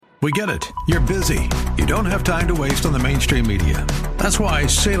We get it. You're busy. You don't have time to waste on the mainstream media. That's why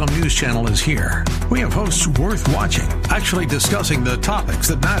Salem News Channel is here. We have hosts worth watching, actually discussing the topics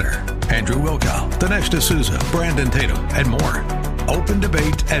that matter. Andrew Wilkow, Dinesh D'Souza, Brandon Tatum, and more. Open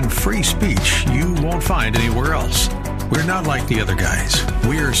debate and free speech you won't find anywhere else. We're not like the other guys.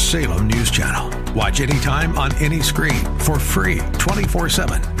 We're Salem News Channel. Watch anytime on any screen for free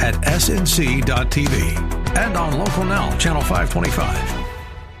 24/7 at snc.tv and on Local Now, Channel 525.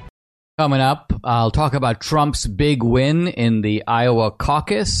 Coming up, I'll talk about Trump's big win in the Iowa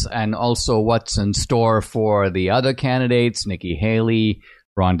caucus and also what's in store for the other candidates, Nikki Haley,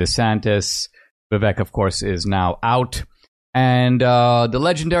 Ron DeSantis. Vivek, of course, is now out. And the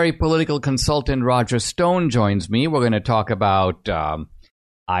legendary political consultant Roger Stone joins me. We're going to talk about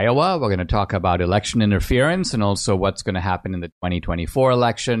Iowa. We're going to talk about election interference and also what's going to happen in the 2024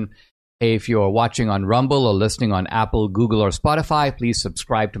 election. Hey, if you're watching on Rumble or listening on Apple, Google, or Spotify, please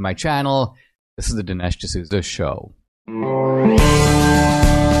subscribe to my channel. This is the Dinesh D'Souza Show.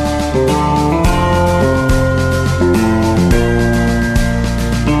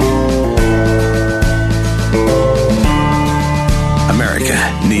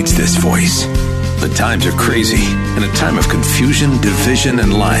 America needs this voice. The times are crazy. In a time of confusion, division,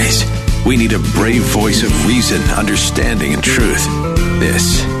 and lies, we need a brave voice of reason, understanding, and truth.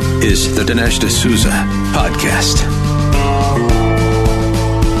 This is the Dinesh D'Souza Podcast.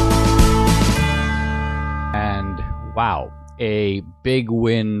 And wow, a big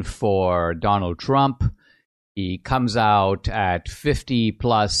win for Donald Trump. He comes out at 50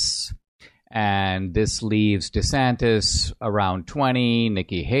 plus, and this leaves DeSantis around 20,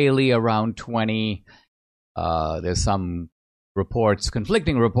 Nikki Haley around 20. There's some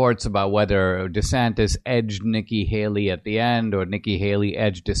conflicting reports about whether DeSantis edged Nikki Haley at the end or Nikki Haley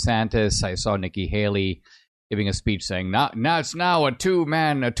edged DeSantis. I saw Nikki Haley giving a speech saying, now it's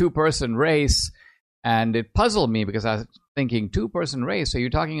a two-person race. And it puzzled me because I was thinking, two-person race? Are you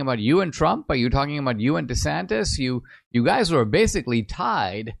talking about you and Trump? Are you talking about you and DeSantis? You guys were basically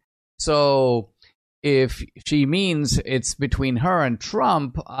tied. So if she means it's between her and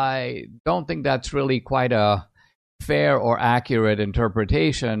Trump, I don't think that's really quite a fair or accurate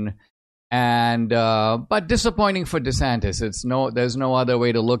interpretation, and but disappointing for DeSantis. There's no other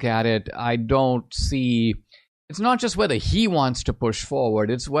way to look at it. I don't see. It's not just whether he wants to push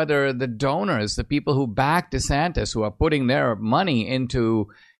forward. It's whether the donors, the people who back DeSantis, who are putting their money into.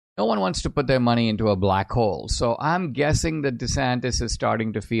 No one wants to put their money into a black hole. So I'm guessing that DeSantis is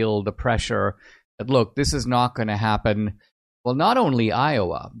starting to feel the pressure that, look, this is not going to happen. Well, not only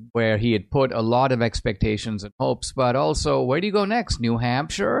Iowa, where he had put a lot of expectations and hopes, but also, where do you go next? New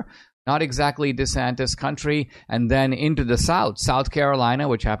Hampshire? Not exactly DeSantis country. And then into the South, South Carolina,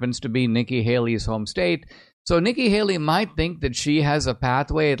 which happens to be Nikki Haley's home state. So Nikki Haley might think that she has a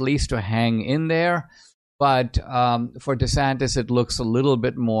pathway at least to hang in there. But for DeSantis, it looks a little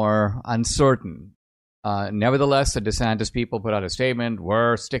bit more uncertain. Nevertheless, the DeSantis people put out a statement,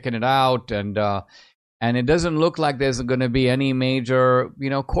 we're sticking it out, and it doesn't look like there's going to be any major,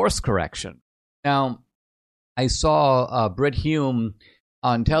 course correction. Now, I saw Brit Hume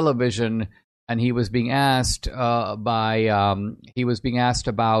on television, and he was being asked about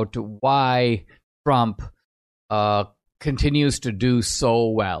why Trump continues to do so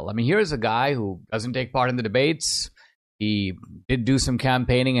well. I mean, here's a guy who doesn't take part in the debates. He did do some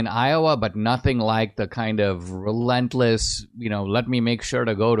campaigning in Iowa, but nothing like the kind of relentless, let me make sure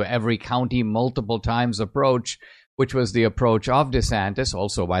to go to every county multiple times approach, which was the approach of DeSantis.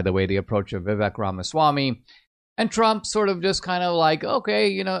 Also, by the way, the approach of Vivek Ramaswamy. And Trump sort of just kind of like,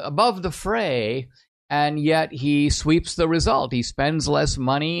 okay, above the fray, and yet he sweeps the result. He spends less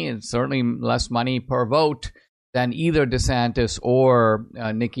money, and certainly less money per vote, than either DeSantis or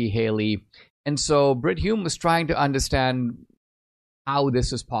Nikki Haley. And so Brit Hume was trying to understand how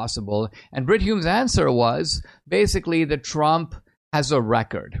this is possible. And Brit Hume's answer was basically that Trump has a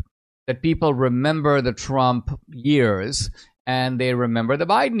record, that people remember the Trump years and they remember the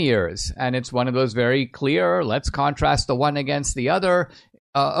Biden years. And it's one of those very clear, let's contrast the one against the other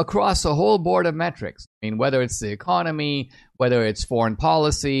across a whole board of metrics. I mean, whether it's the economy, whether it's foreign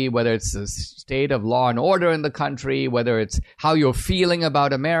policy, whether it's the state of law and order in the country, whether it's how you're feeling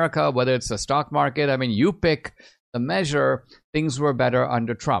about America, whether it's the stock market. I mean, you pick the measure, things were better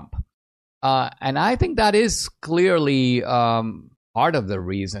under Trump. And I think that is clearly part of the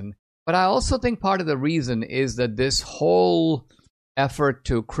reason. But I also think part of the reason is that this whole effort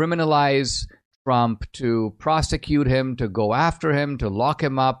to criminalize Trump, to prosecute him, to go after him, to lock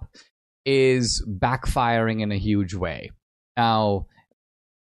him up, is backfiring in a huge way. Now,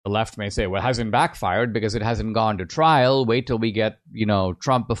 The left may say, well, it hasn't backfired because it hasn't gone to trial. Wait till we get,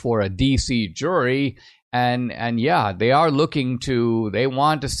 Trump before a D.C. jury. And yeah, they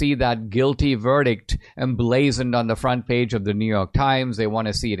want to see that guilty verdict emblazoned on the front page of the New York Times. They want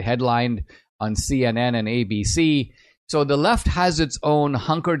to see it headlined on CNN and ABC. So the left has its own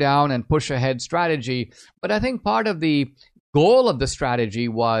hunker down and push ahead strategy. But I think part of the goal of the strategy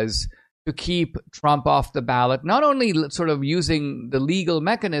was to keep Trump off the ballot, not only sort of using the legal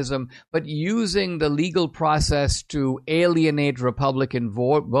mechanism, but using the legal process to alienate Republican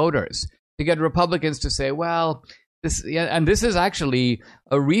voters, to get Republicans to say, well, this is actually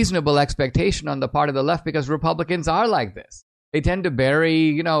a reasonable expectation on the part of the left because Republicans are like this. They tend to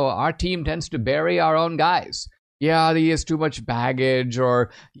bury, our team tends to bury our own guys. Yeah, he has too much baggage, or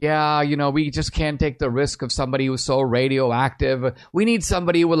yeah, we just can't take the risk of somebody who's so radioactive. We need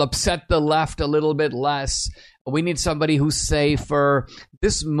somebody who will upset the left a little bit less. We need somebody who's safer.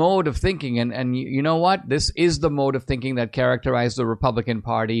 This mode of thinking, and you know what? This is the mode of thinking that characterized the Republican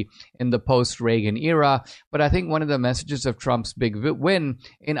Party in the post-Reagan era. But I think one of the messages of Trump's big win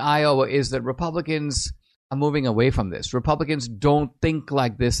in Iowa is that Republicans are moving away from this. Republicans don't think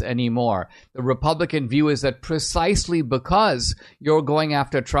like this anymore. The Republican view is that precisely because you're going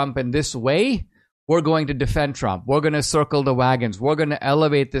after Trump in this way, we're going to defend Trump. We're going to circle the wagons. We're going to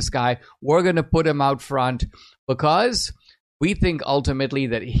elevate this guy. We're going to put him out front because we think ultimately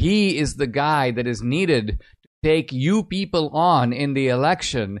that he is the guy that is needed to take you people on in the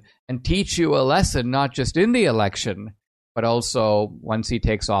election and teach you a lesson, not just in the election, but also once he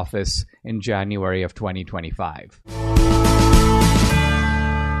takes office in January of 2025.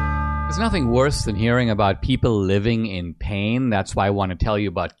 There's nothing worse than hearing about people living in pain. That's why I want to tell you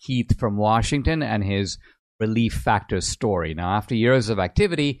about Keith from Washington and his Relief Factor story. Now, after years of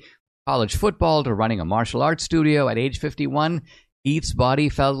activity, college football to running a martial arts studio at age 51, Keith's body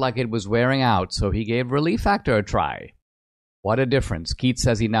felt like it was wearing out, so he gave Relief Factor a try. What a difference. Keith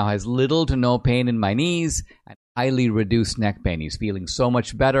says he now has little to no pain in my knees and highly reduced neck pain. He's feeling so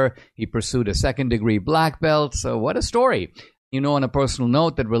much better. He pursued a second-degree black belt. So what a story. On a personal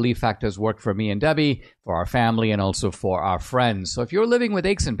note, that Relief Factor has worked for me and Debbie, for our family, and also for our friends. So if you're living with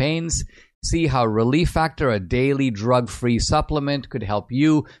aches and pains, see how Relief Factor, a daily drug-free supplement, could help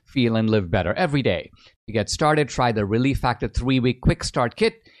you feel and live better every day. To get started, try the Relief Factor 3-week Quick Start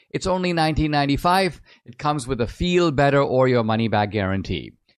Kit. It's only $19.95. It comes with a feel better or your money back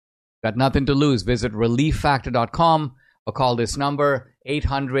guarantee. Got nothing to lose. Visit relieffactor.com or call this number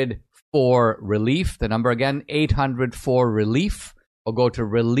 800-4RELIEF. The number again, 800-4RELIEF, or go to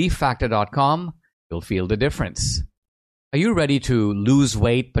relieffactor.com. You'll feel the difference. Are you ready to lose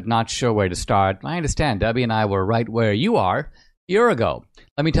weight but not sure where to start? I understand. Debbie and I were right where you are a year ago.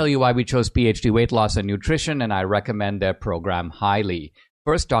 Let me tell you why we chose PhD Weight Loss and Nutrition, and I recommend their program highly.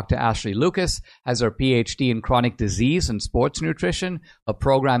 First, Dr. Ashley Lucas has her PhD in chronic disease and sports nutrition. Her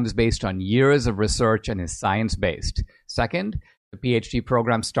program is based on years of research and is science-based. Second, the PhD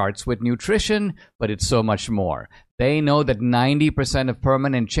program starts with nutrition, but it's so much more. They know that 90% of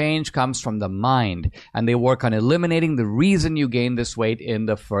permanent change comes from the mind, and they work on eliminating the reason you gained this weight in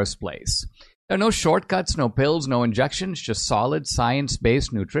the first place. There are no shortcuts, no pills, no injections, just solid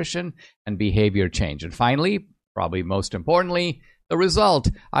science-based nutrition and behavior change. And finally, probably most importantly, the result,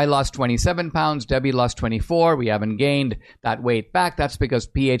 I lost 27 pounds, Debbie lost 24. We haven't gained that weight back. That's because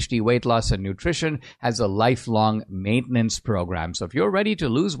PhD Weight Loss and Nutrition has a lifelong maintenance program. So if you're ready to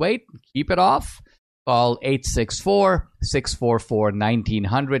lose weight, keep it off, call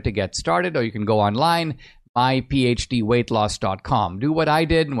 864-644-1900 to get started, or you can go online, myphdweightloss.com. Do what I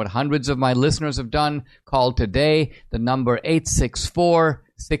did and what hundreds of my listeners have done. Call today, the number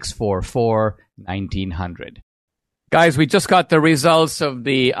 864-644-1900. Guys, we just got the results of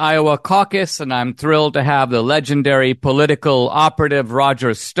the Iowa caucus, and I'm thrilled to have the legendary political operative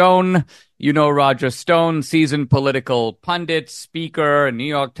Roger Stone. You know Roger Stone, seasoned political pundit, speaker, New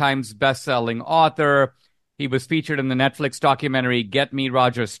York Times bestselling author. He was featured in the Netflix documentary Get Me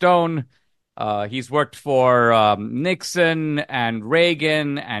Roger Stone. He's worked for Nixon and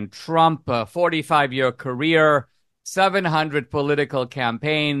Reagan and Trump, a 45-year career, 700 political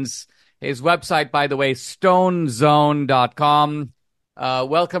campaigns. His website, by the way, stonezone.com.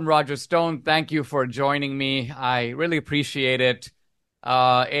 Welcome, Roger Stone. Thank you for joining me. I really appreciate it.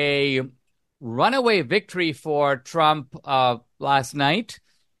 A runaway victory for Trump last night.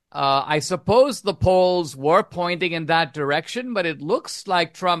 I suppose the polls were pointing in that direction, but it looks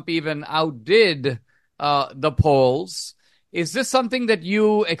like Trump even outdid the polls. Is this something that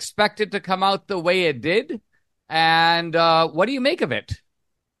you expected to come out the way it did? And what do you make of it?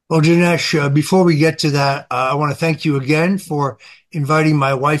 Well, Dinesh, before we get to that, I want to thank you again for inviting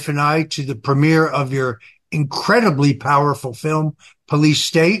my wife and I to the premiere of your incredibly powerful film, Police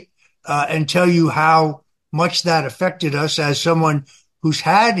State, and tell you how much that affected us as someone who's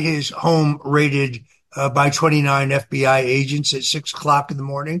had his home raided by 29 FBI agents at 6 o'clock in the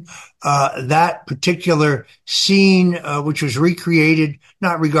morning. That particular scene, which was recreated,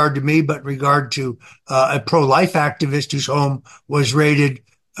 not in regard to me, but in regard to a pro-life activist whose home was raided,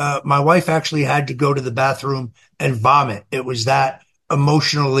 my wife actually had to go to the bathroom and vomit. It was that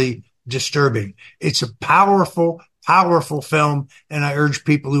emotionally disturbing. It's a powerful, powerful film, and I urge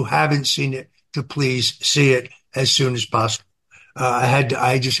people who haven't seen it to please see it as soon as possible.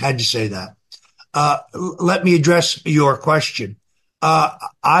 I just had to say that. Let me address your question.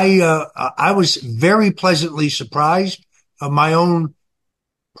 I was very pleasantly surprised. My own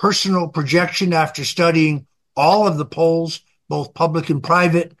personal projection after studying all of the polls, both public and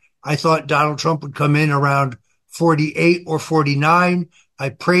private, I thought Donald Trump would come in around 48 or 49. I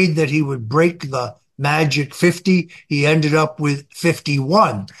prayed that he would break the magic 50. He ended up with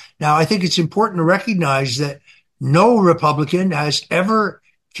 51. Now, I think it's important to recognize that no Republican has ever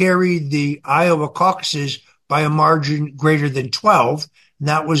carried the Iowa caucuses by a margin greater than 12. And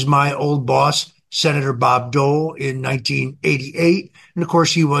that was my old boss, Senator Bob Dole, in 1988. And of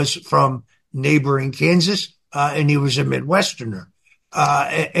course, he was from neighboring Kansas, and he was a Midwesterner.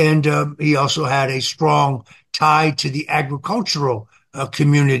 And he also had a strong tie to the agricultural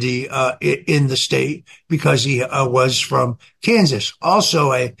community in the state because he was from Kansas,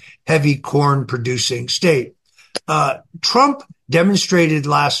 also a heavy corn producing state. Trump demonstrated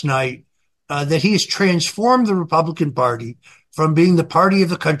last night that he has transformed the Republican Party from being the party of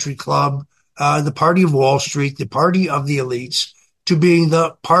the country club, the party of Wall Street, the party of the elites, to being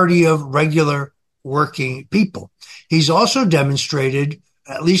the party of regular working people. He's also demonstrated,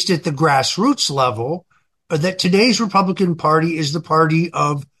 at least at the grassroots level, that today's Republican Party is the party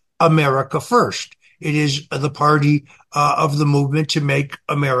of America first. It is the party of the movement to make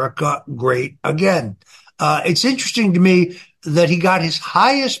America great again. It's interesting to me that he got his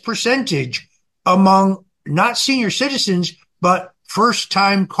highest percentage among not senior citizens, but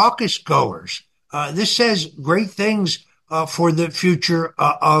first-time caucus goers. This says great things for the future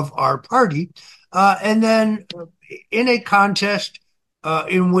of our party. And then in a contest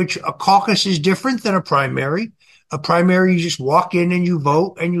in which a caucus is different than a primary, you just walk in and you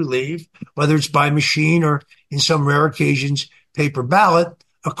vote and you leave, whether it's by machine or in some rare occasions, paper ballot.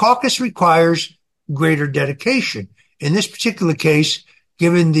 A caucus requires greater dedication. In this particular case,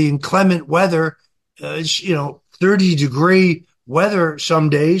 given the inclement weather, 30-degree weather some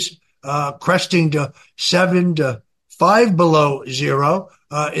days, cresting to 7 to 5 below zero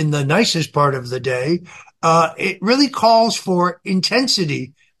in the nicest part of the day, it really calls for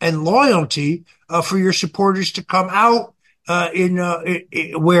intensity and loyalty for your supporters to come out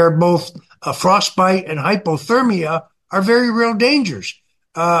where both frostbite and hypothermia are very real dangers.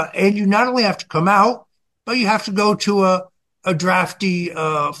 And you not only have to come out, but you have to go to a drafty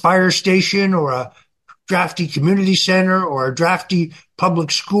fire station or a drafty community center or a drafty public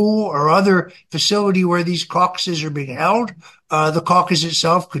school or other facility where these caucuses are being held. The caucus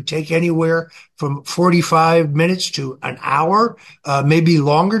itself could take anywhere from 45 minutes to an hour, maybe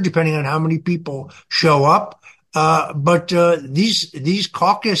longer, depending on how many people show up. But these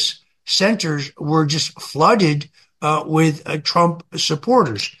caucus centers were just flooded with Trump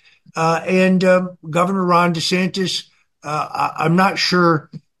supporters. And Governor Ron DeSantis, I'm not sure,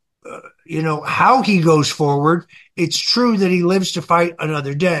 how he goes forward. It's true that he lives to fight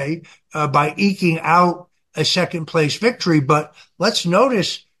another day by eking out a second place victory. But let's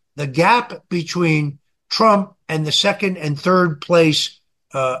notice the gap between Trump and the second and third place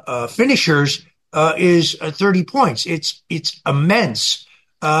finishers is 30 points. It's immense.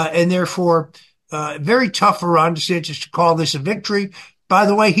 And therefore, very tough for Ron DeSantis to call this a victory. By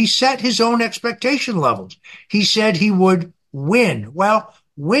the way, he set his own expectation levels. He said he would win. Well,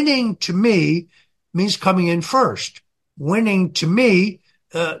 winning to me means coming in first. Winning to me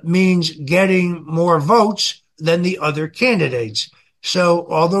means getting more votes than the other candidates. So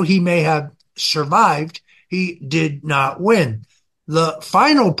although he may have survived, he did not win. The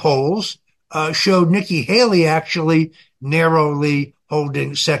final polls showed Nikki Haley actually narrowly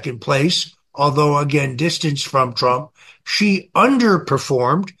holding second place, although again distanced from Trump. She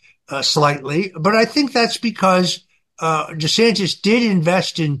underperformed slightly, but I think that's because DeSantis did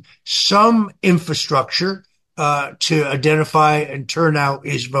invest in some infrastructure to identify and turn out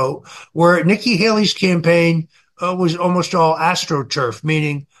his vote, where Nikki Haley's campaign was almost all AstroTurf,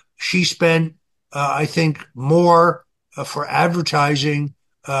 meaning she spent, I think, more for advertising.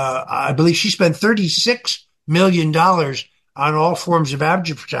 I believe she spent $36 million on all forms of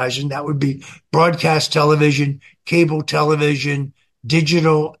advertising. That would be broadcast television, cable television,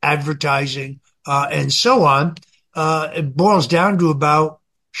 digital advertising, and so on. It boils down to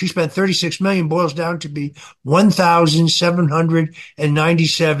she spent $36 million, boils down to be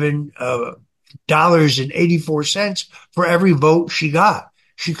 $1,797.84 for every vote she got.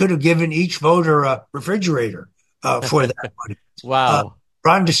 She could have given each voter a refrigerator for that money. Wow.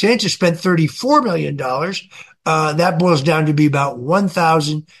 Ron DeSantis spent $34 million. That boils down to be about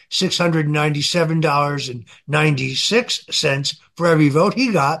 $1,697.96 for every vote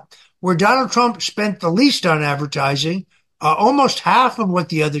he got, where Donald Trump spent the least on advertising, almost half of what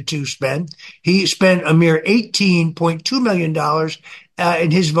the other two spent. He spent a mere $18.2 million,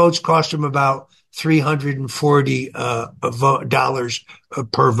 and his votes cost him about $340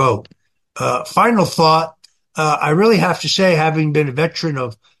 per vote. Final thought, I really have to say, having been a veteran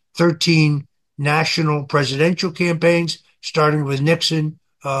of 13 national presidential campaigns, starting with Nixon,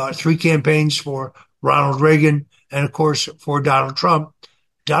 3 campaigns for Ronald Reagan, and of course for Donald Trump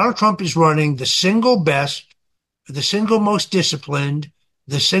is running the single best, the single most disciplined,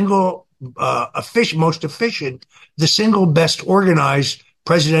 the single most efficient, the single best organized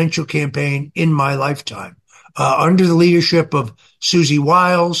presidential campaign in my lifetime. Under the leadership of Susie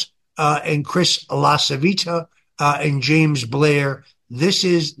Wiles and Chris LaCivita and James Blair, this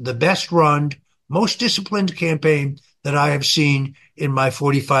is the best run, most disciplined campaign that I have seen in my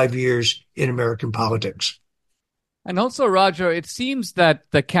 45 years in American politics. And also, Roger, it seems that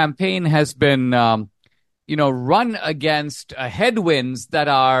the campaign has been, run against headwinds that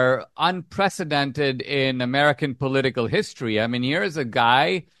are unprecedented in American political history. I mean, here's a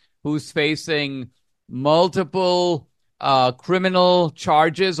guy who's facing multiple criminal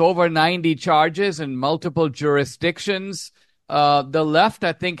charges, over 90 charges in multiple jurisdictions. The left,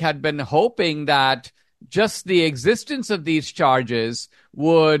 I think, had been hoping that just the existence of these charges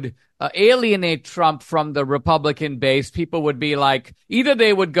would alienate Trump from the Republican base. People would be like, either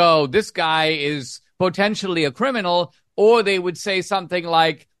they would go, this guy is potentially a criminal, or they would say something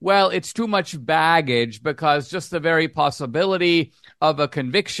like, well, it's too much baggage because just the very possibility of a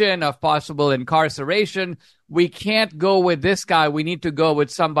conviction, of possible incarceration, we can't go with this guy. We need to go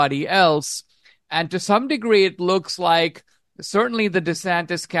with somebody else. And to some degree, it looks like certainly the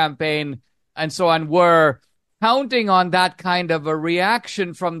DeSantis campaign and so on were counting on that kind of a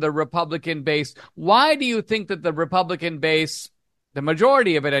reaction from the Republican base. Why do you think that the Republican base, the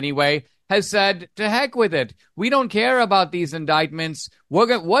majority of it anyway, has said, to heck with it. We don't care about these indictments.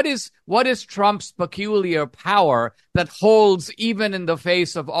 What is Trump's peculiar power that holds even in the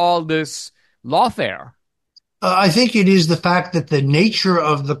face of all this lawfare? I think it is the fact that the nature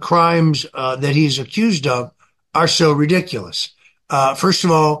of the crimes that he's accused of are so ridiculous. First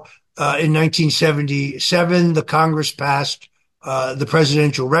of all, in 1977, the Congress passed the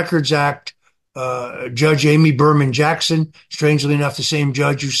Presidential Records Act. Judge Amy Berman Jackson, strangely enough, the same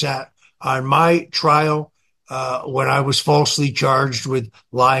judge who sat on my trial when I was falsely charged with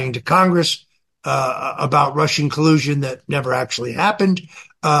lying to Congress about Russian collusion that never actually happened,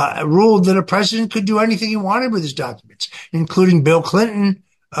 ruled that a president could do anything he wanted with his documents, including Bill Clinton,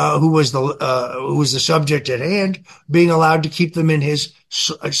 who was the subject at hand, being allowed to keep them in his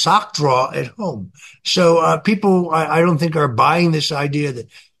sock drawer at home. So people, I don't think, are buying this idea that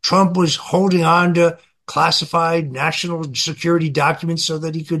Trump was holding on to classified national security documents so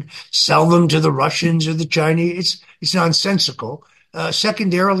that he could sell them to the Russians or the Chinese. It's nonsensical.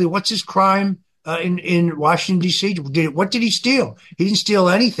 Secondarily, what's his crime in Washington, D.C.? What did he steal? He didn't steal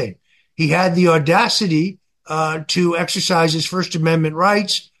anything. He had the audacity to exercise his First Amendment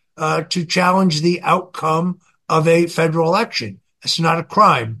rights to challenge the outcome of a federal election. That's not a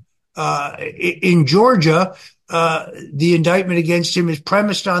crime. In Georgia, the indictment against him is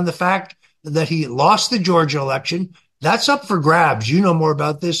premised on the fact that he lost the Georgia election. That's up for grabs. You know more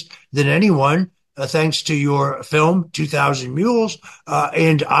about this than anyone, thanks to your film, 2000 Mules,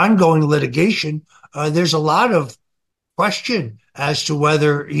 and ongoing litigation. There's a lot of question as to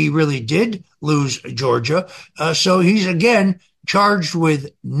whether he really did lose Georgia. So he's, again, charged with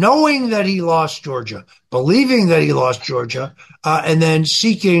knowing that he lost Georgia, believing that he lost Georgia, and then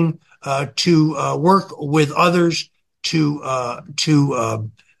seeking to work with others to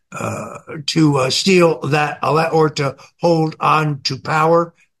steal that or to hold on to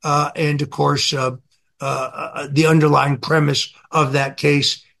power. And of course, the underlying premise of that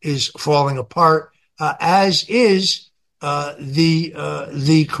case is falling apart, as is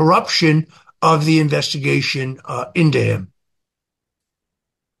the corruption of the investigation into him.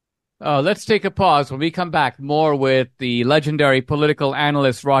 Let's take a pause. When we come back, more with the legendary political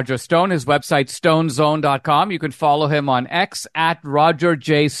analyst Roger Stone. His website, stonezone.com. You can follow him on X at Roger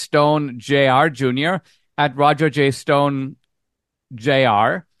J. Stone Jr., Jr., at Roger J. Stone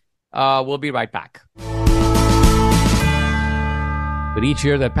Jr. We'll be right back. With each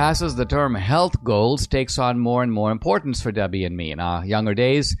year that passes, the term health goals takes on more and more importance for Debbie and me. In our younger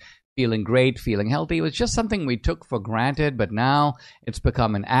days, feeling great, feeling healthy was just something we took for granted, but now it's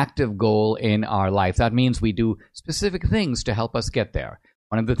become an active goal in our life. That means we do specific things to help us get there.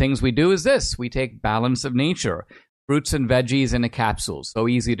 One of the things we do is this. We take Balance of Nature, fruits and veggies in a capsule, so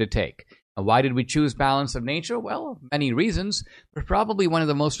easy to take. Now, why did we choose Balance of Nature? Well, many reasons, but probably one of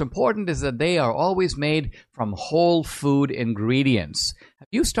the most important is that they are always made from whole food ingredients. Have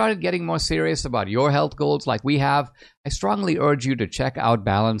you started getting more serious about your health goals like we have? I strongly urge you to check out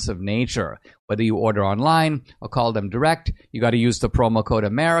Balance of Nature. Whether you order online or call them direct, you got to use the promo code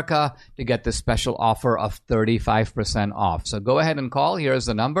America to get this special offer of 35% off. So go ahead and call. Here's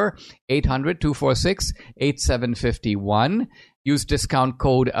the number, 800-246-8751. Use discount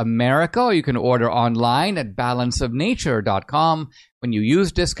code America, or you can order online at balanceofnature.com. When you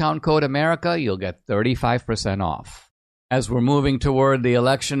use discount code America, you'll get 35% off. As we're moving toward the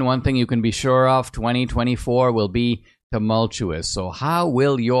election, one thing you can be sure of, 2024 will be tumultuous. So how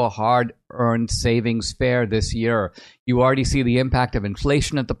will your hard-earned savings fare this year? You already see the impact of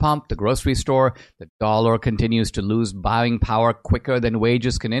inflation at the pump, the grocery store. The dollar continues to lose buying power quicker than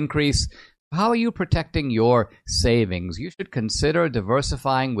wages can increase. How are you protecting your savings? You should consider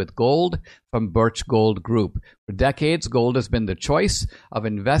diversifying with gold from Birch Gold Group. For decades, gold has been the choice of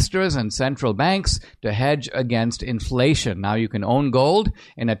investors and central banks to hedge against inflation. Now you can own gold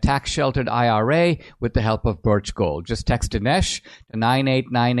in a tax-sheltered IRA with the help of Birch Gold. Just text Dinesh to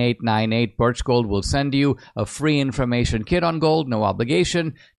 989898. Birch Gold will send you a free information kit on gold, no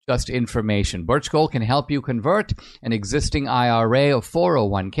obligation. Just information. Birch Gold can help you convert an existing IRA or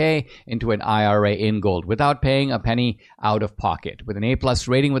 401k into an IRA in gold without paying a penny out of pocket. With an A-plus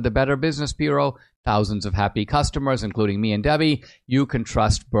rating with the Better Business Bureau, thousands of happy customers, including me and Debbie, you can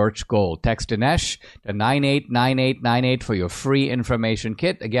trust Birch Gold. Text Dinesh to 989898 for your free information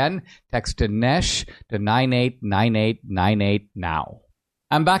kit. Again, text Dinesh to 989898 now.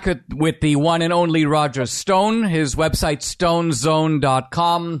 I'm back with the one and only Roger Stone, his website,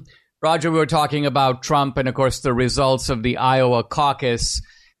 stonezone.com. Roger, we were talking about Trump and, of course, the results of the Iowa caucus.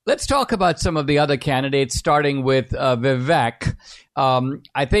 Let's talk about some of the other candidates, starting with Vivek.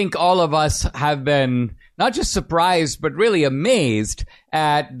 I think all of us have been not just surprised, but really amazed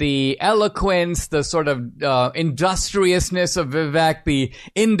at the eloquence, the sort of industriousness of Vivek, the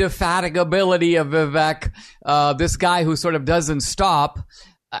indefatigability of Vivek, this guy who sort of doesn't stop.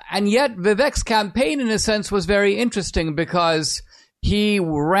 And yet Vivek's campaign, in a sense, was very interesting because he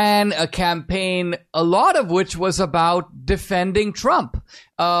ran a campaign, a lot of which was about defending Trump,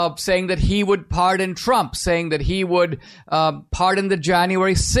 saying that he would pardon Trump, saying that he would pardon the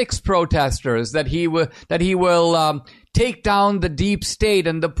January 6th protesters, that he will take down the deep state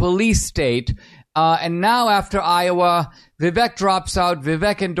and the police state. And now after Iowa, Vivek drops out.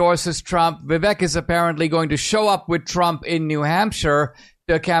 Vivek endorses Trump. Vivek is apparently going to show up with Trump in New Hampshire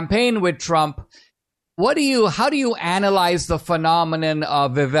to campaign with Trump. How do you analyze the phenomenon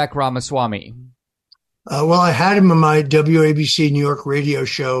of Vivek Ramaswamy? Well, I had him on my WABC New York radio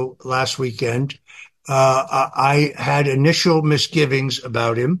show last weekend. I had initial misgivings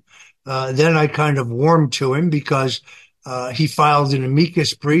about him. Then I kind of warmed to him because he filed an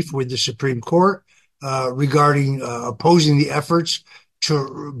amicus brief with the Supreme Court regarding opposing the efforts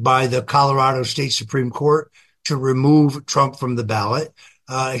by the Colorado State Supreme Court to remove Trump from the ballot.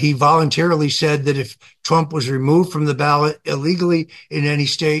 He voluntarily said that if Trump was removed from the ballot illegally in any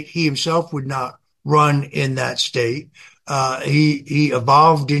state, he himself would not run in that state. He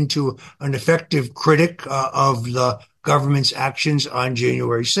evolved into an effective critic of the government's actions on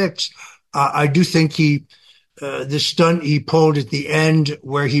January 6th. I do think the stunt he pulled at the end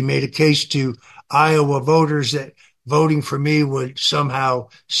where he made a case to Iowa voters that voting for me would somehow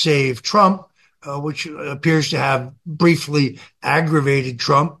save Trump, which appears to have briefly aggravated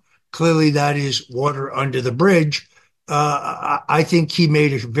Trump. Clearly, that is water under the bridge. I think he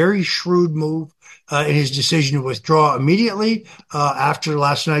made a very shrewd move in his decision to withdraw immediately after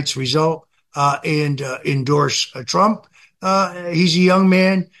last night's result and endorse Trump. He's a young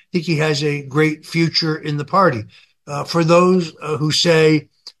man. I think he has a great future in the party. For those who say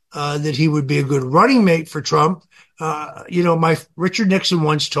that he would be a good running mate for Trump, Richard Nixon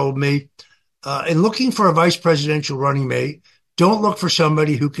once told me, in looking for a vice presidential running mate, don't look for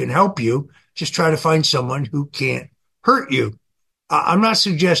somebody who can help you. Just try to find someone who can't hurt you. I'm not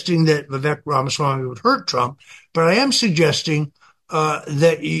suggesting that Vivek Ramaswamy would hurt Trump, but I am suggesting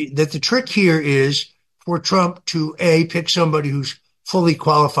that the trick here is for Trump to pick somebody who's fully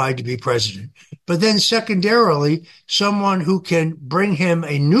qualified to be president, but then secondarily, someone who can bring him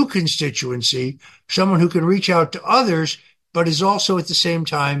a new constituency, someone who can reach out to others, but is also at the same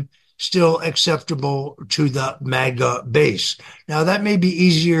time still acceptable to the MAGA base. Now, that may be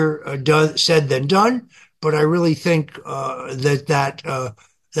easier said than done, but I really think that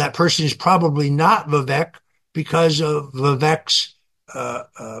person is probably not Vivek because of Vivek's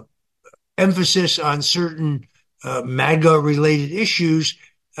emphasis on certain MAGA-related issues,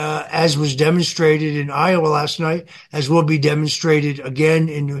 as was demonstrated in Iowa last night, as will be demonstrated again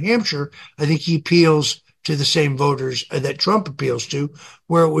in New Hampshire. I think he appeals to the same voters that Trump appeals to,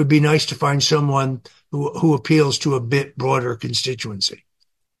 where it would be nice to find someone who appeals to a bit broader constituency.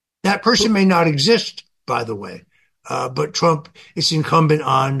 That person may not exist, by the way, but it's incumbent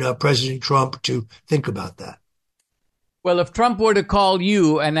on President Trump to think about that. Well, if Trump were to call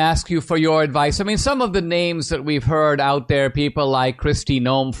you and ask you for your advice, I mean, some of the names that we've heard out there, people like Kristi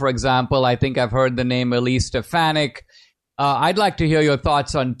Noem, for example, I think I've heard the name Elise Stefanik. I'd like to hear your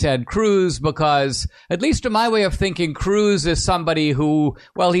thoughts on Ted Cruz because, at least to my way of thinking, Cruz is somebody who,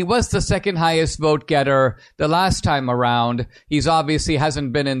 well, he was the second highest vote getter the last time around. He's obviously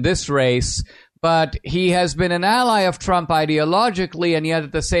hasn't been in this race, but he has been an ally of Trump ideologically, and yet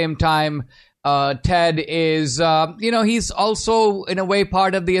at the same time, Ted is, he's also in a way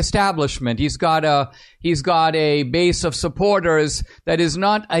part of the establishment. He's got a base of supporters that is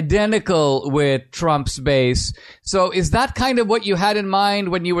not identical with Trump's base. So is that kind of what you had in mind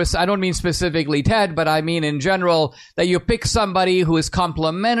when you were, I don't mean specifically Ted, but I mean in general, that you pick somebody who is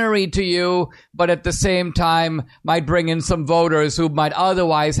complementary to you, but at the same time might bring in some voters who might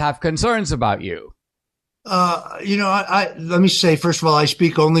otherwise have concerns about you? Let me say, first of all, I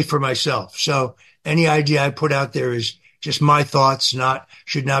speak only for myself. So any idea I put out there is just my thoughts,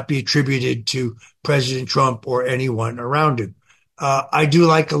 should not be attributed to President Trump or anyone around him. I do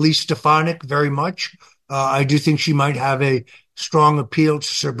like Elise Stefanik very much. I do think she might have a strong appeal to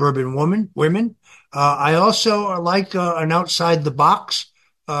suburban women. I also like an outside the box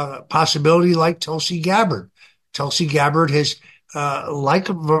possibility like Tulsi Gabbard. Tulsi Gabbard has like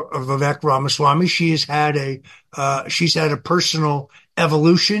Vivek Ramaswamy, she's had a personal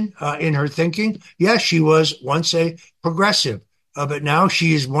evolution in her thinking. Yes, she was once a progressive, but now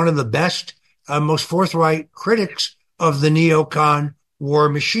she is one of the best, most forthright critics of the neocon war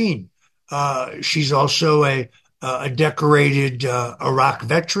machine. She's also a decorated Iraq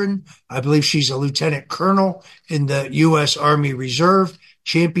veteran. I believe she's a lieutenant colonel in the U.S. Army Reserve,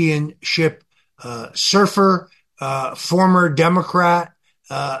 championship surfer. Former Democrat,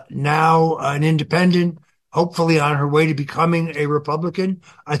 now an independent, hopefully on her way to becoming a Republican.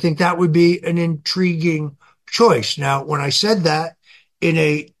 I think that would be an intriguing choice. Now, when I said that in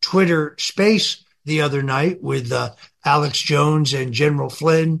a Twitter space the other night with Alex Jones and General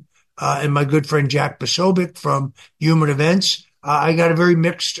Flynn and my good friend Jack Posobiec from Human Events, I got a very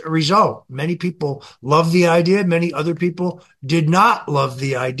mixed result. Many people loved the idea. Many other people did not love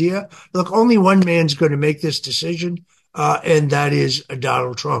the idea. Look, only one man's going to make this decision, and that is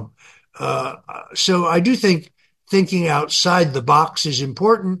Donald Trump. So I do think thinking outside the box is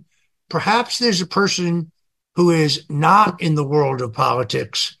important. Perhaps there's a person who is not in the world of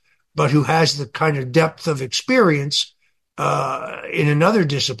politics, but who has the kind of depth of experience in another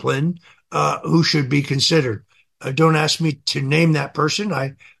discipline who should be considered. Don't ask me to name that person.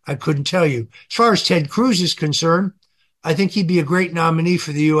 I couldn't tell you. As far as Ted Cruz is concerned, I think he'd be a great nominee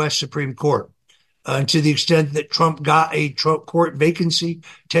for the U.S. Supreme Court. To the extent that Trump got a Trump court vacancy,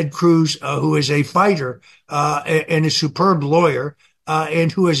 Ted Cruz, who is a fighter and a superb lawyer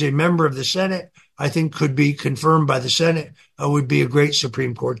and who is a member of the Senate, I think could be confirmed by the Senate, would be a great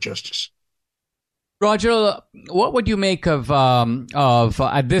Supreme Court justice. Roger, what would you make of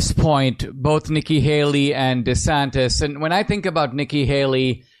at this point both Nikki Haley and DeSantis? And when I think about Nikki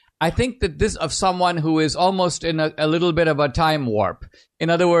Haley, I think that this of someone who is almost in a little bit of a time warp.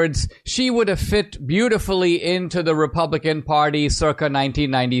 In other words, she would have fit beautifully into the Republican Party circa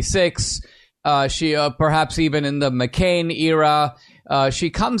 1996. She perhaps even in the McCain era.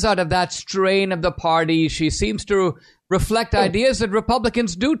 She comes out of that strain of the party. She seems to reflect ideas that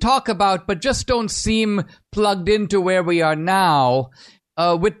Republicans do talk about, but just don't seem plugged into where we are now.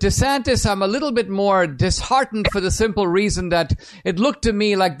 With DeSantis, I'm a little bit more disheartened for the simple reason that it looked to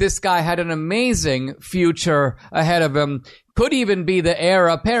me like this guy had an amazing future ahead of him, could even be the heir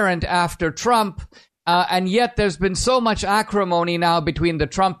apparent after Trump. And yet there's been so much acrimony now between the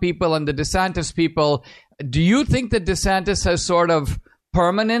Trump people and the DeSantis people. do you think that DeSantis has sort of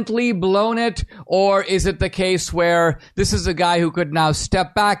permanently blown it, or is it the case where this is a guy who could now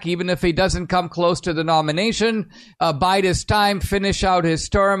step back, even if he doesn't come close to the nomination, bide his time, finish out his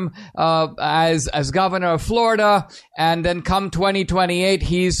term as governor of Florida, and then come 2028,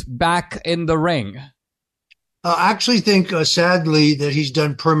 he's back in the ring? I actually think, sadly, that he's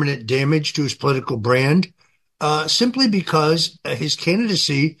done permanent damage to his political brand, simply because his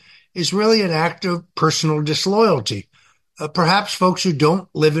candidacy is really an act of personal disloyalty. Perhaps folks who don't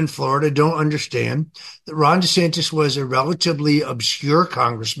live in Florida don't understand that Ron DeSantis was a relatively obscure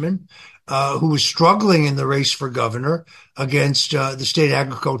congressman who was struggling in the race for governor against the state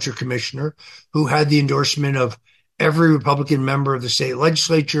agriculture commissioner, who had the endorsement of every Republican member of the state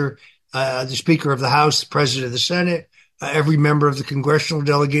legislature, the Speaker of the House, the President of the Senate, every member of the congressional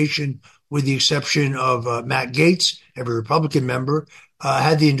delegation, with the exception of Matt Gaetz, every Republican member,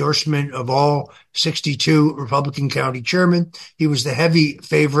 had the endorsement of all 62 Republican county chairmen. He was the heavy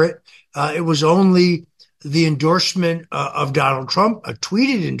favorite. It was only the endorsement of Donald Trump, a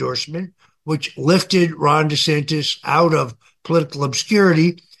tweeted endorsement, which lifted Ron DeSantis out of political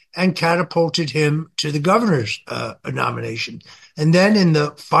obscurity and catapulted him to the governor's nomination. And then in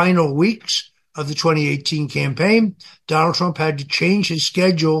the final weeks of the 2018 campaign, Donald Trump had to change his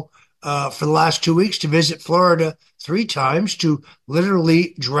schedule for the last 2 weeks to visit Florida 3 times to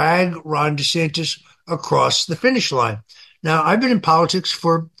literally drag Ron DeSantis across the finish line. Now, I've been in politics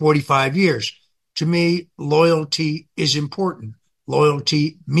for 45 years. To me, loyalty is important.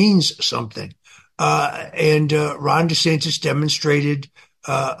 Loyalty means something. And Ron DeSantis demonstrated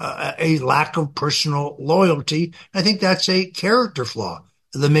a lack of personal loyalty. I think that's a character flaw.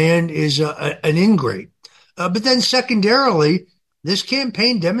 The man is an ingrate. But then secondarily, this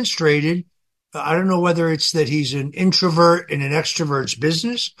campaign demonstrated, I don't know whether it's that he's an introvert in an extrovert's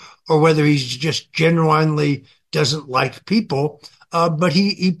business or whether he's just genuinely doesn't like people, but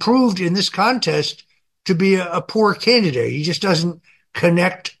he proved in this contest to be a poor candidate. He just doesn't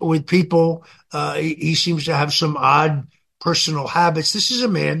connect with people. He seems to have some odd personal habits. This is a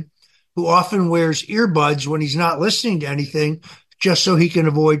man who often wears earbuds when he's not listening to anything, just so he can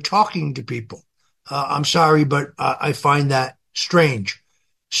avoid talking to people. I'm sorry, but I find that strange.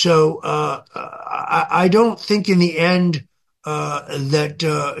 So I don't think in the end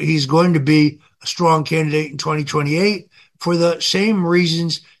that he's going to be a strong candidate in 2028 for the same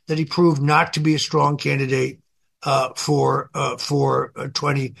reasons that he proved not to be a strong candidate for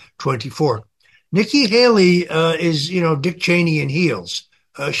 2024. Nikki Haley is, Dick Cheney in heels.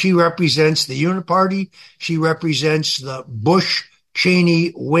 She represents the Uniparty. She represents the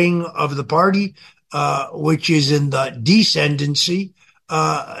Bush-Cheney wing of the party, which is in the descendancy.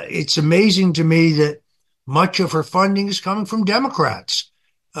 It's amazing to me that much of her funding is coming from Democrats,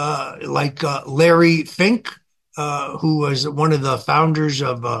 like Larry Fink, who was one of the founders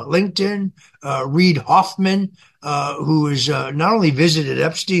of LinkedIn, Reid Hoffman, who has not only visited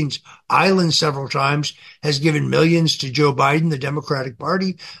Epstein's island several times, has given millions to Joe Biden, the Democratic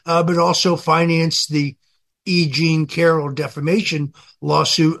Party, but also financed the E. Jean Carroll defamation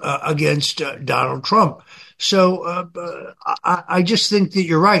lawsuit against Donald Trump. So I just think that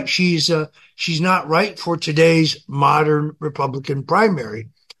you're right. She's not right for today's modern Republican primary.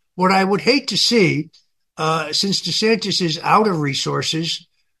 What I would hate to see, since DeSantis is out of resources,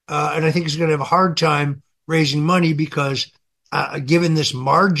 and I think he's going to have a hard time raising money because given this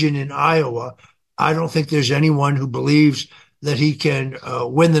margin in Iowa, I don't think there's anyone who believes that he can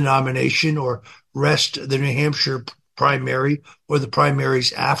win the nomination or wrest the New Hampshire primary or the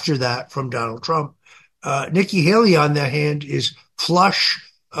primaries after that from Donald Trump. Nikki Haley, on the other hand, is flush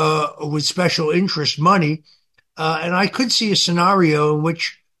with special interest money. And I could see a scenario in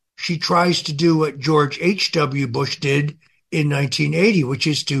which she tries to do what George H.W. Bush did in 1980, which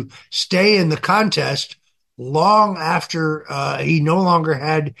is to stay in the contest long after he no longer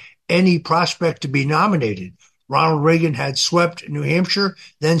had any prospect to be nominated. Ronald Reagan had swept New Hampshire,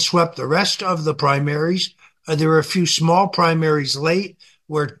 then swept the rest of the primaries. There were a few small primaries late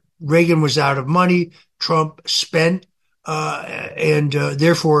where Reagan was out of money, Trump spent, and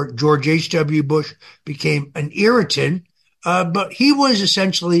therefore George H.W. Bush became an irritant. But he was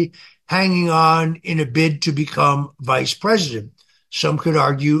essentially hanging on in a bid to become vice president. Some could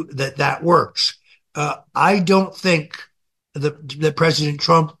argue that that works. I don't think that President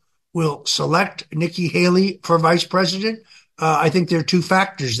Trump will select Nikki Haley for vice president. I think there are two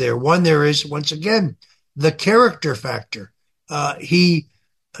factors there. One, there is, once again, the character factor. She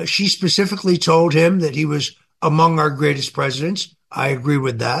specifically told him that he was among our greatest presidents. I agree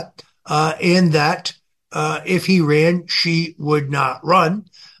with that. And that if he ran, she would not run.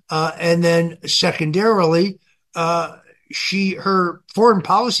 And then secondarily, her foreign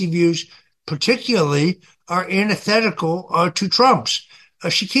policy views particularly are antithetical to Trump's.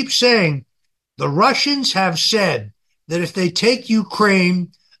 She keeps saying the Russians have said that if they take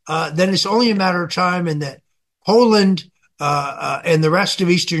Ukraine, then it's only a matter of time, and that Poland and the rest of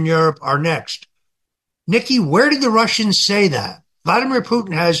Eastern Europe are next. Nikki, where did the Russians say that? Vladimir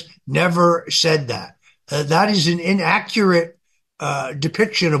Putin has never said that. That is an inaccurate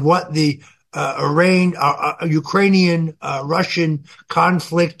depiction of what the Ukrainian-Russian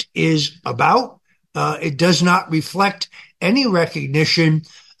conflict is about. It does not reflect any recognition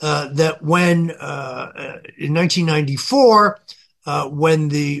that when in 1994, when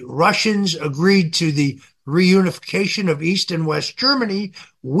the Russians agreed to the reunification of East and West Germany,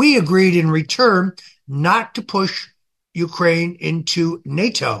 we agreed in return not to push Ukraine into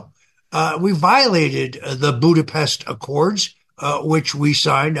NATO. We violated the Budapest Accords, which we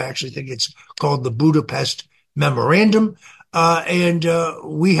signed. I actually think it's called the Budapest Memorandum. And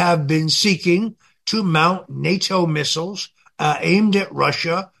we have been seeking to mount NATO missiles aimed at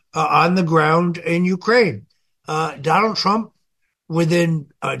Russia on the ground in Ukraine. Donald Trump, within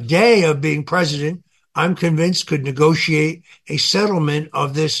a day of being president, I'm convinced could negotiate a settlement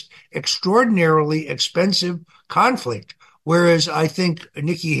of this extraordinarily expensive conflict. Whereas I think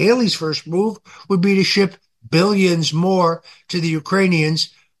Nikki Haley's first move would be to ship billions more to the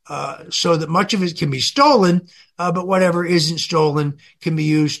Ukrainians so that much of it can be stolen, but whatever isn't stolen can be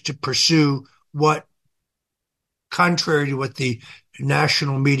used to pursue what, contrary to what the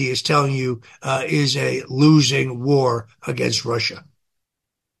national media is telling you, is a losing war against Russia.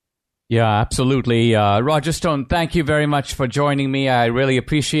 Yeah, absolutely. Roger Stone, thank you very much for joining me. I really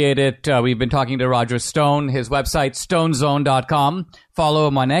appreciate it. We've been talking to Roger Stone, his website, stonezone.com. Follow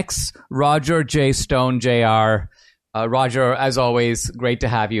him on X, Roger J. Stone, Jr. Roger, as always, great to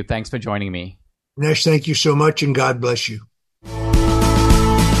have you. Thanks for joining me. Nash, thank you so much, and God bless you.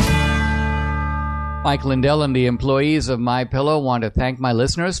 Mike Lindell and the employees of MyPillow want to thank my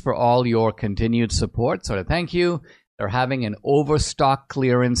listeners for all your continued support. So to thank you, they're having an overstock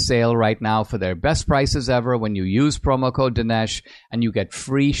clearance sale right now for their best prices ever when you use promo code Dinesh, and you get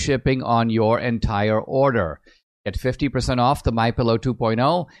free shipping on your entire order. Get 50% off the MyPillow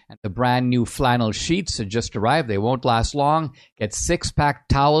 2.0 and the brand new flannel sheets that just arrived. They won't last long. Get 6-pack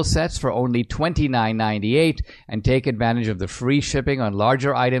towel sets for only $29.98 and take advantage of the free shipping on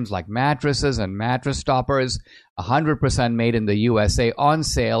larger items like mattresses and mattress toppers. 100% made in the USA, on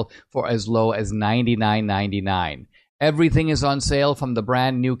sale for as low as $99.99. Everything is on sale, from the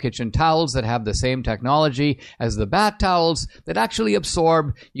brand new kitchen towels that have the same technology as the bath towels that actually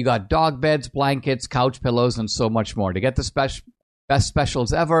absorb. You got dog beds, blankets, couch pillows, and so much more. To get the best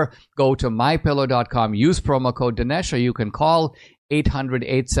specials ever, go to mypillow.com. Use promo code Dinesh, or you can call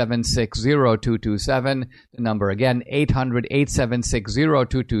 800-876-0227. The number again,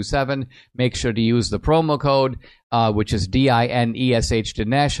 800-876-0227. Make sure to use the promo code, which is DINESH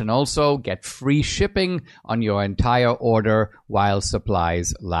Dinesh, and also get free shipping on your entire order while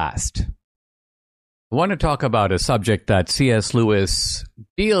supplies last. I want to talk about a subject that C.S. Lewis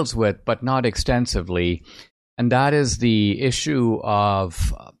deals with, but not extensively, and that is the issue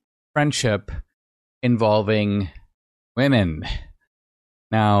of friendship involving women.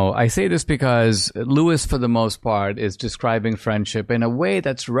 Now, I say this because Lewis, for the most part, is describing friendship in a way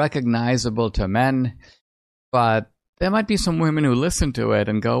that's recognizable to men, but there might be some women who listen to it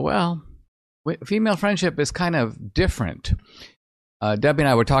and go, well, female friendship is kind of different. Debbie and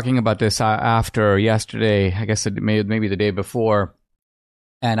I were talking about this after yesterday, I guess maybe the day before,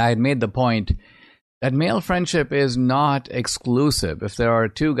 and I had made the point that male friendship is not exclusive. If there are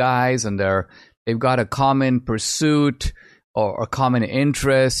two guys and they've got a common pursuit or a common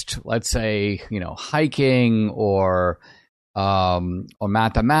interest, let's say, hiking or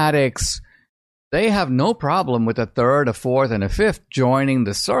mathematics, they have no problem with a third, a fourth, and a fifth joining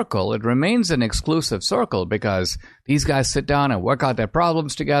the circle. It remains an exclusive circle because these guys sit down and work out their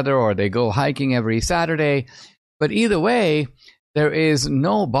problems together, or they go hiking every Saturday. But either way, there is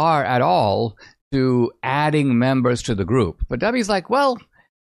no bar at all to adding members to the group. But Debbie's like, well,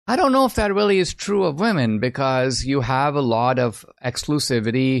 I don't know if that really is true of women, because you have a lot of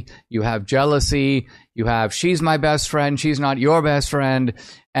exclusivity, you have jealousy, you have she's my best friend, she's not your best friend.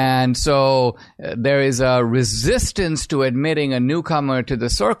 And so there is a resistance to admitting a newcomer to the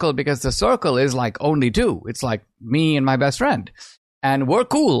circle, because the circle is like only two. It's like me and my best friend. And we're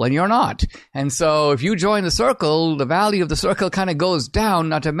cool and you're not. And so if you join the circle, the value of the circle kind of goes down,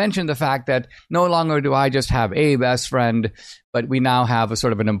 not to mention the fact that no longer do I just have a best friend, but we now have a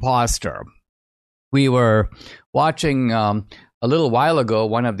sort of an imposter. We were watching a little while ago,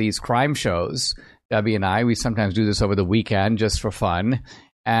 one of these crime shows, Debbie and I, we sometimes do this over the weekend just for fun.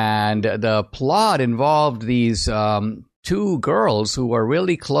 And the plot involved these two girls who were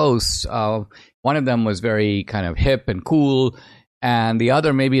really close. One of them was very kind of hip and cool, and the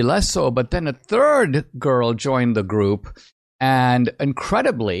other maybe less so. But then a third girl joined the group, and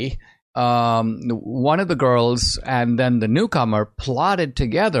incredibly, one of the girls and then the newcomer plotted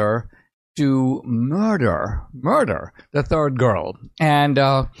together to murder the third girl.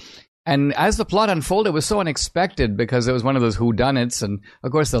 And as the plot unfolded, it was so unexpected because it was one of those whodunits. And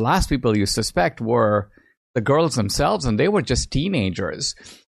of course, the last people you suspect were the girls themselves, and they were just teenagers.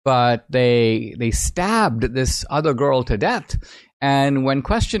 But they stabbed this other girl to death. And when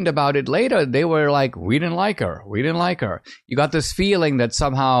questioned about it later, they were like, we didn't like her. You got this feeling that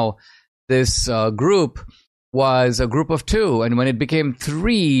somehow this group was a group of two. And when it became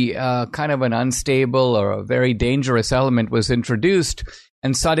three, kind of an unstable or a very dangerous element was introduced.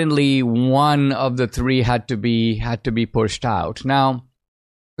 And suddenly one of the three had to be pushed out. Now, I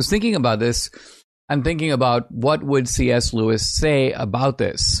was thinking about this. I'm thinking about what would C.S. Lewis say about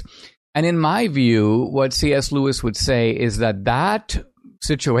this. And in my view, what C.S. Lewis would say is that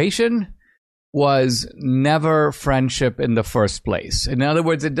situation was never friendship in the first place. In other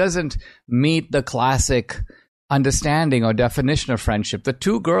words, it doesn't meet the classic understanding or definition of friendship. The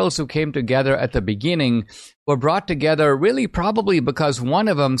two girls who came together at the beginning were brought together really probably because one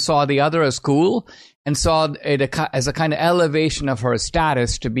of them saw the other as cool and saw it as a kind of elevation of her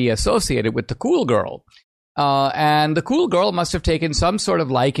status to be associated with the cool girl. And the cool girl must have taken some sort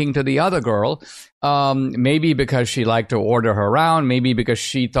of liking to the other girl, maybe because she liked to order her around, maybe because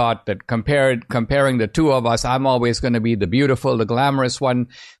she thought that comparing the two of us, I'm always going to be the beautiful, the glamorous one.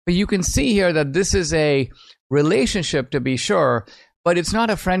 But you can see here that this is a relationship, to be sure, but it's not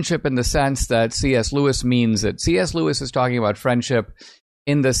a friendship in the sense that C.S. Lewis means it. C.S. Lewis is talking about friendship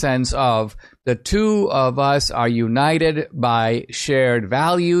in the sense of the two of us are united by shared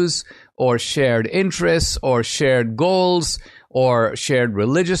values or shared interests or shared goals or shared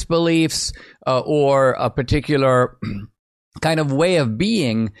religious beliefs or a particular kind of way of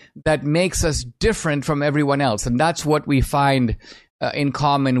being that makes us different from everyone else. And that's what we find in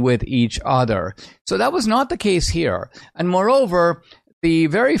common with each other. So that was not the case here. And moreover, the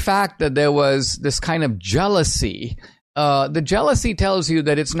very fact that there was this kind of jealousy, the jealousy tells you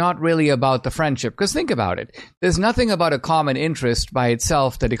that it's not really about the friendship. Because think about it. There's nothing about a common interest by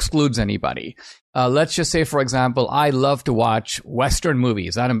itself that excludes anybody. Let's just say, for example, I love to watch Western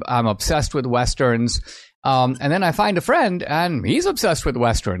movies. I'm obsessed with Westerns. And then I find a friend and he's obsessed with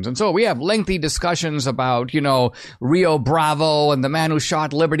Westerns. And so we have lengthy discussions about, Rio Bravo and the man who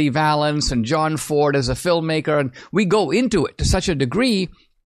shot Liberty Valance and John Ford as a filmmaker. And we go into it to such a degree.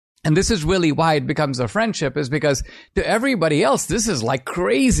 And this is really why it becomes a friendship, is because to everybody else, this is like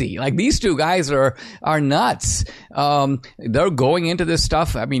crazy. Like these two guys are nuts. They're going into this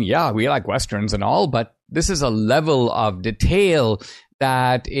stuff. I mean, yeah, we like Westerns and all, but this is a level of detail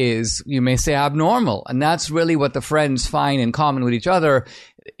that is, you may say, abnormal. And that's really what the friends find in common with each other.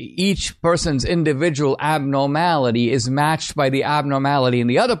 Each person's individual abnormality is matched by the abnormality in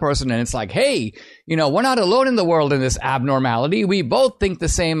the other person. And it's like, hey, we're not alone in the world in this abnormality. We both think the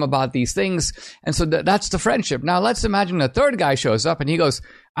same about these things. And so that's the friendship. Now, let's imagine a third guy shows up and he goes,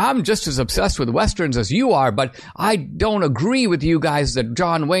 I'm just as obsessed with Westerns as you are, but I don't agree with you guys that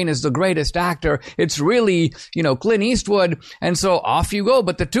John Wayne is the greatest actor. It's really, Clint Eastwood. And so off you go.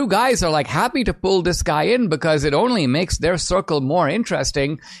 But the two guys are like happy to pull this guy in because it only makes their circle more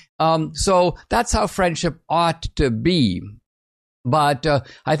interesting. So that's how friendship ought to be. But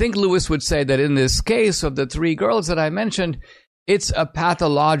I think Lewis would say that in this case of the three girls that I mentioned, it's a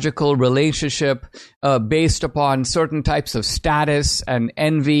pathological relationship based upon certain types of status and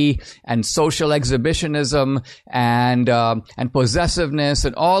envy and social exhibitionism and possessiveness.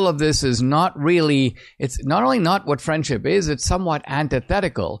 And all of this is not really, it's not only not what friendship is, it's somewhat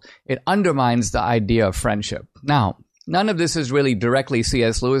antithetical. It undermines the idea of friendship. Now, none of this is really directly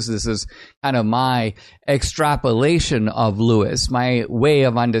C.S. Lewis. This is kind of my extrapolation of Lewis, my way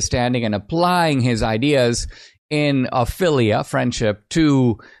of understanding and applying his ideas in a philia, friendship,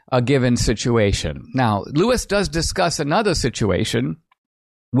 to a given situation. Now, Lewis does discuss another situation,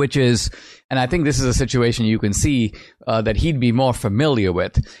 which is, and I think this is a situation you can see that he'd be more familiar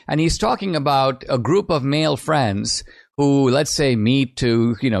with. And he's talking about a group of male friends who, let's say, meet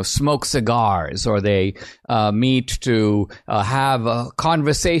to, smoke cigars, or they meet to have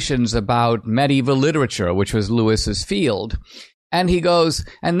conversations about medieval literature, which was Lewis's field. And he goes,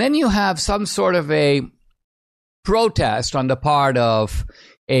 and then you have some sort of a protest on the part of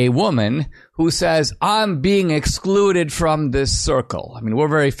a woman who says, I'm being excluded from this circle. I mean, we're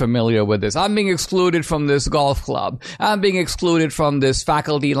very familiar with this. I'm being excluded from this golf club. I'm being excluded from this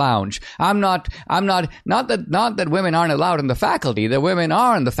faculty lounge. Not that women aren't allowed in the faculty. The women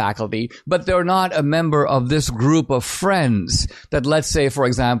are in the faculty, but they're not a member of this group of friends that, let's say, for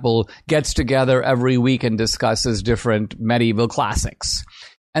example, gets together every week and discusses different medieval classics.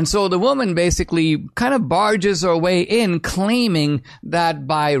 And so the woman basically kind of barges her way in, claiming that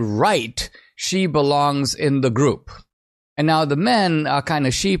by right, she belongs in the group. And now the men are kind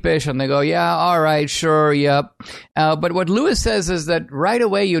of sheepish and they go, yeah, all right, sure, yep. But what Lewis says is that right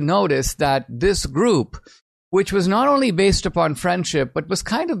away you notice that this group, which was not only based upon friendship, but was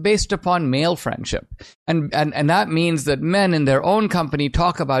kind of based upon male friendship. And that means that men in their own company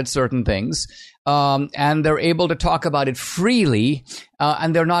talk about certain things, and they're able to talk about it freely,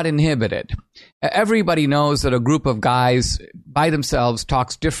 and they're not inhibited. Everybody knows that a group of guys by themselves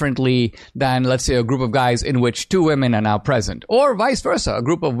talks differently than, let's say, a group of guys in which two women are now present. Or vice versa. A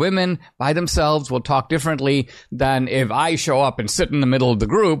group of women by themselves will talk differently than if I show up and sit in the middle of the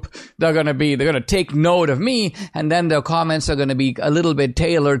group. They're going to take note of me, and then their comments are going to be a little bit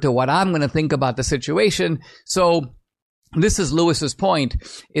tailored to what I'm going to think about the situation. So this is Lewis's point,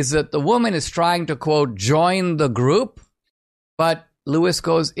 is that the woman is trying to, quote, join the group, but Lewis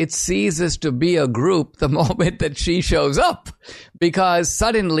goes, it ceases to be a group the moment that she shows up, because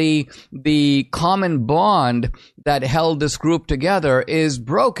suddenly the common bond that held this group together is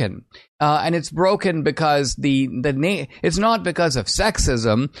broken. And it's broken because it's not because of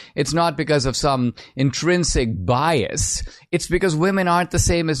sexism. It's not because of some intrinsic bias. It's because women aren't the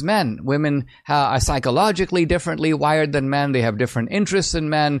same as men. Women are psychologically differently wired than men. They have different interests than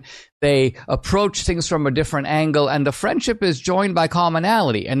men. They approach things from a different angle, and the friendship is joined by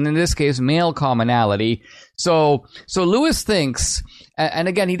commonality, and in this case, male commonality. So Lewis thinks, and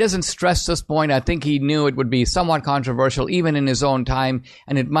again, he doesn't stress this point. I think he knew it would be somewhat controversial, even in his own time,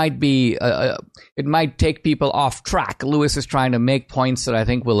 and it might take people off track. Lewis is trying to make points that I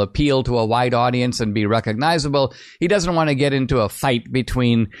think will appeal to a wide audience and be recognizable. He doesn't want to get into a fight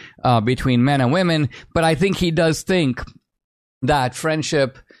between men and women, but I think he does think that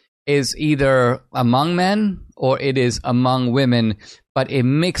friendship is either among men or it is among women, but a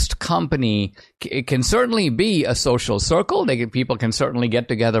mixed company. It can certainly be a social circle. People can certainly get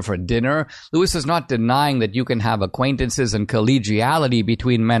together for dinner. Lewis is not denying that you can have acquaintances and collegiality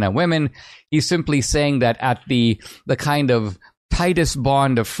between men and women. He's simply saying that at the kind of tightest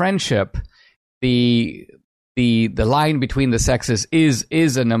bond of friendship, the line between the sexes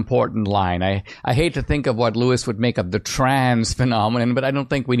is an important line. I hate to think of what Lewis would make of the trans phenomenon, but I don't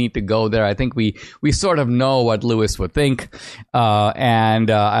think we need to go there. I think we sort of know what Lewis would think,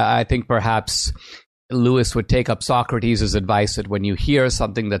 and I think perhaps Lewis would take up Socrates' advice that when you hear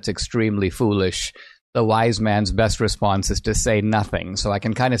something that's extremely foolish, the wise man's best response is to say nothing. So I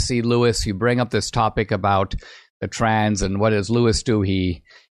can kind of see Lewis, you bring up this topic about the trans, and what does Lewis do? He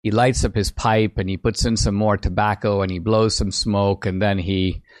lights up his pipe and he puts in some more tobacco and he blows some smoke, and then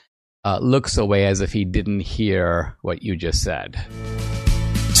he looks away as if he didn't hear what you just said.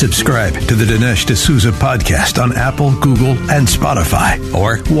 Subscribe to the Dinesh D'Souza podcast on Apple, Google, and Spotify,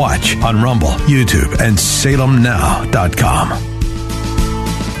 or watch on Rumble, YouTube, and SalemNow.com.